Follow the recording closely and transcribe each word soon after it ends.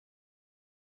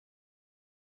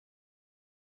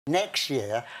Next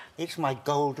year, it's my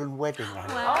golden wedding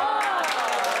anniversary. Oh.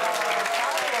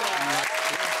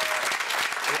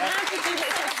 How did you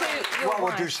meet your wife?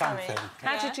 We'll do something.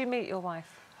 How did you meet your wife?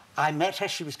 I met her,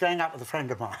 she was going out with a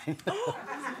friend of mine.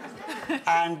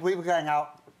 And we were going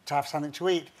out to have something to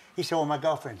eat. He said, oh, my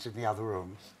girlfriend's in the other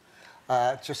room.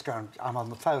 Just going, I'm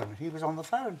on the phone. He was on the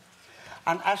phone.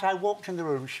 And as I walked in the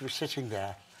room, she was sitting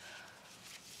there.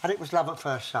 And it was love at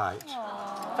first sight.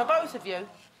 Aww. For both of you?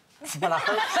 Well, I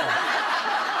hope so.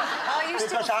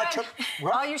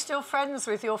 Are you still friends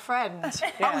with your friend?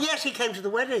 Yeah. Oh, yes, he came to the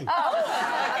wedding. Oh,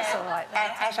 that's all right.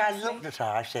 And as I looked at her,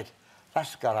 I said,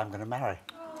 that's the girl I'm going to marry.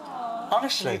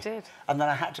 Honestly. You did. And then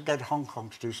I had to go to Hong Kong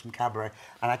to do some cabaret,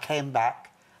 and I came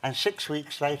back, and 6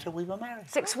 weeks later, we were married.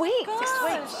 6 weeks? God. 6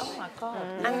 weeks? Oh, my God.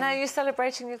 Mm. And now you're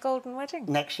celebrating your golden wedding?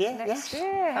 Next year, Next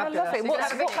year. How lovely.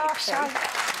 What's gold.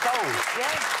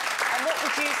 Yeah. And what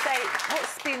would you say,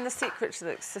 what's been the secret to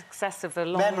the success of a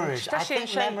long... Memories. I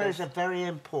think memories are very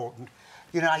important.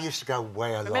 You know, I used to go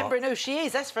way a lot. Remembering who she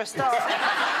is, that's for a start.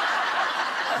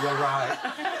 You're right.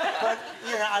 But,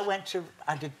 you know,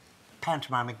 I did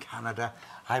pantomime in Canada,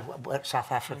 I worked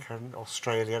South Africa and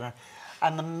Australia,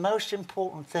 and the most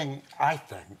important thing, I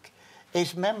think,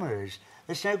 is memories.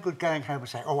 It's no good going home and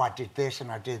saying, oh, I did this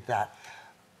and I did that.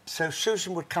 So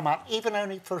Susan would come up, even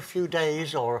only for a few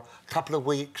days or a couple of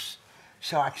weeks,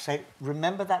 so I could say,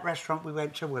 remember that restaurant we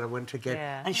went to where I went again?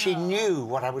 Yeah. And she knew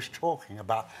what I was talking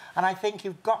about. And I think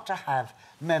you've got to have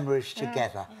memories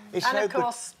together. It's and, no of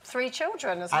course, 3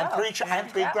 children as well.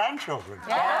 And 3 grandchildren.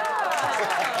 Yeah.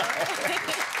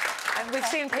 And we've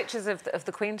seen pictures of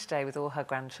the Queen today with all her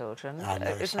grandchildren. I know,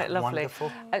 isn't it lovely?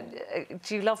 Wonderful?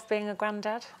 Do you love being a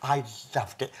granddad? I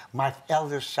loved it. My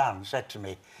eldest son said to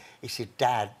me, he said,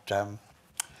 Dad,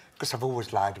 because I've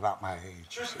always lied about my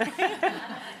age,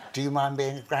 do you mind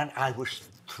being a grand? I was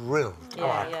thrilled. Yeah,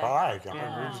 I cried. I mean,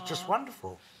 it was just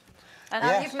wonderful.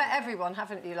 And you've met everyone,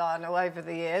 haven't you, Lionel, over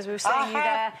the years? We've seen you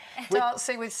there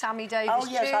dancing with Sammy Davis Jr.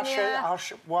 Oh, yes, I'll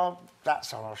show you. Well,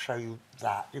 that's all. I'll show you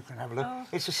that. You can have a look. Oh.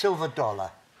 It's a silver dollar.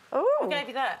 Oh. Who gave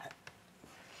you that?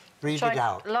 Read it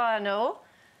out. Lionel,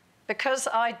 because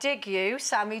I dig you,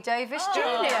 Sammy Davis Jr.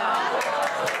 You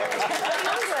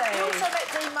also met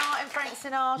Dean Martin, Frank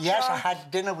Sinatra. Yes, I had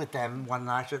dinner with them one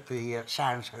night at the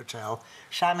Sands Hotel.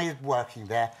 Sammy was working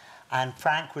there. And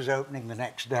Frank was opening the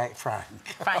next day. Frank.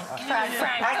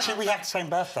 Actually, we had the same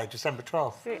birthday, December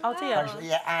 12th. Oh, dear.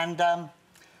 Yeah, and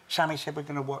Sammy said, we're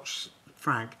going to watch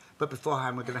Frank, but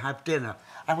beforehand we're going to have dinner.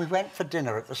 And we went for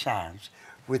dinner at the Sands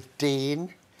with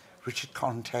Dean, Richard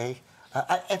Conte,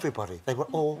 everybody. They were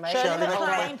all... Shirley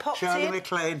MacLaine popped in.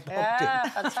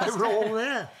 They were all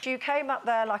there. You came up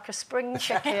there like a spring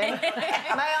chicken. May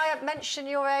I mention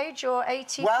your age? You're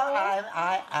 84? Well,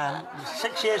 I am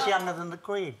 6 years younger than the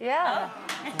Queen. Yeah.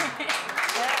 Amazing.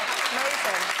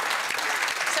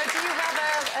 So do you have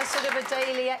a sort of a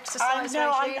daily exercise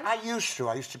regime? I used to.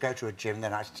 I used to go to a gym,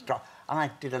 then I stopped. And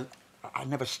I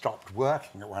never stopped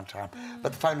working at one time,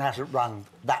 but the phone hasn't rung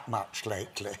that much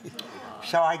lately.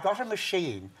 So I got a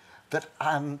machine that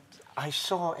I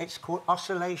saw, it's called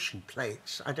oscillation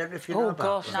plates. I don't know if you know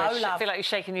about them. No, love. I feel like you're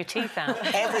shaking your teeth out.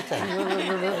 Everything.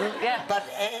 Yeah. But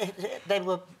they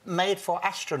were made for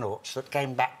astronauts that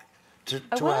came back to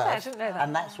Earth. I didn't know that.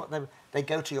 And that's what they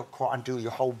go to your core and do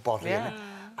your whole body. Yeah.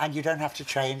 And you don't have to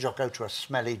change or go to a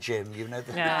smelly gym, you know.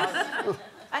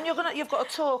 And you've got a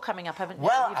tour coming up, haven't you?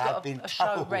 Well, you've got a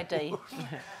show ready.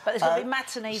 But there's going to be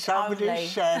matinees somebody only.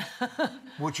 said,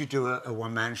 would you do a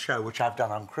one-man show, which I've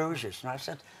done on cruises? And I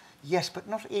said, yes, but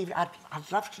not even...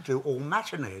 I'd love to do all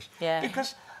matinees. Yeah.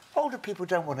 Because older people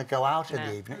don't want to go out in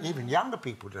the evening. Even younger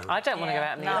people don't. I don't want to go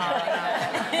out in the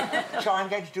evening. So I'm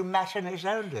going to do matinees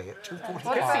only at 2:45.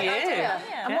 Good for you.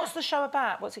 And what's the show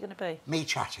about? What's it going to be? Me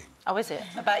chatting. Oh, is it?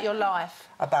 About your life?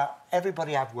 About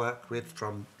everybody I've worked with,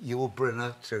 from Yul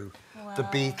Brynner to the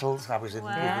Beatles. I was in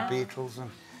with the Beatles. And,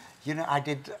 you know,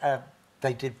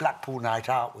 they did Blackpool Night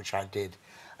Out, which I did.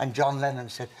 And John Lennon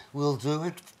said, we'll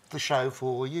do the show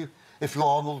for you if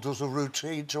Lionel does a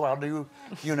routine to our new,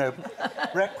 you know,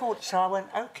 record. So I went,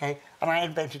 OK. And I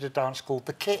invented a dance called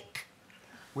The Kick,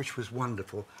 which was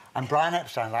wonderful. And Brian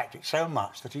Epstein liked it so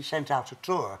much that he sent out a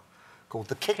tour called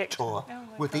the Kick Tour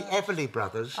with the Everly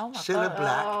Brothers, Cilla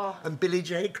Black and Billy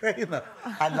J. Kramer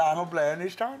and Lionel Blair and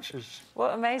his dancers.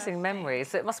 What amazing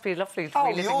memories. It must be lovely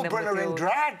reliving them with Yul Brynner in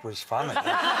drag was funny. What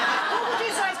would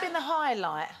you say has been the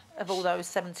highlight of all those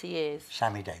 70 years?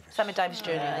 Sammy Davis. Sammy Davis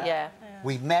Jr., yeah.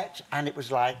 We met and it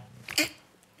was like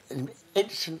an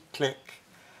instant click.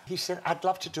 He said, I'd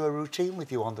love to do a routine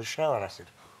with you on the show. And I said,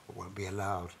 it won't be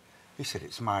allowed. He said,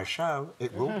 it's my show,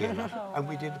 it will be enough. And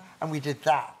we did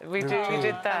that. We did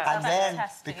that. And then,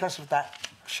 because of that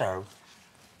show,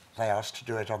 they asked to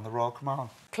do it on the Royal Command.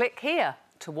 Click here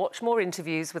to watch more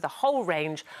interviews with a whole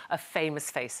range of famous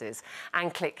faces.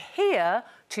 And click here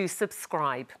to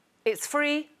subscribe. It's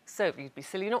free, so you'd be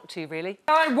silly not to, really.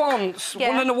 I once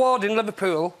won an award in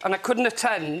Liverpool and I couldn't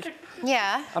attend.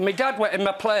 Yeah. And my dad went in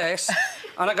my place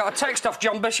and I got a text off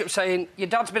John Bishop saying, your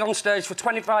dad's been on stage for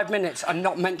 25 minutes and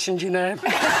not mentioned your name.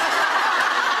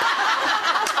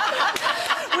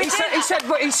 He said,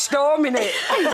 but he's storming it.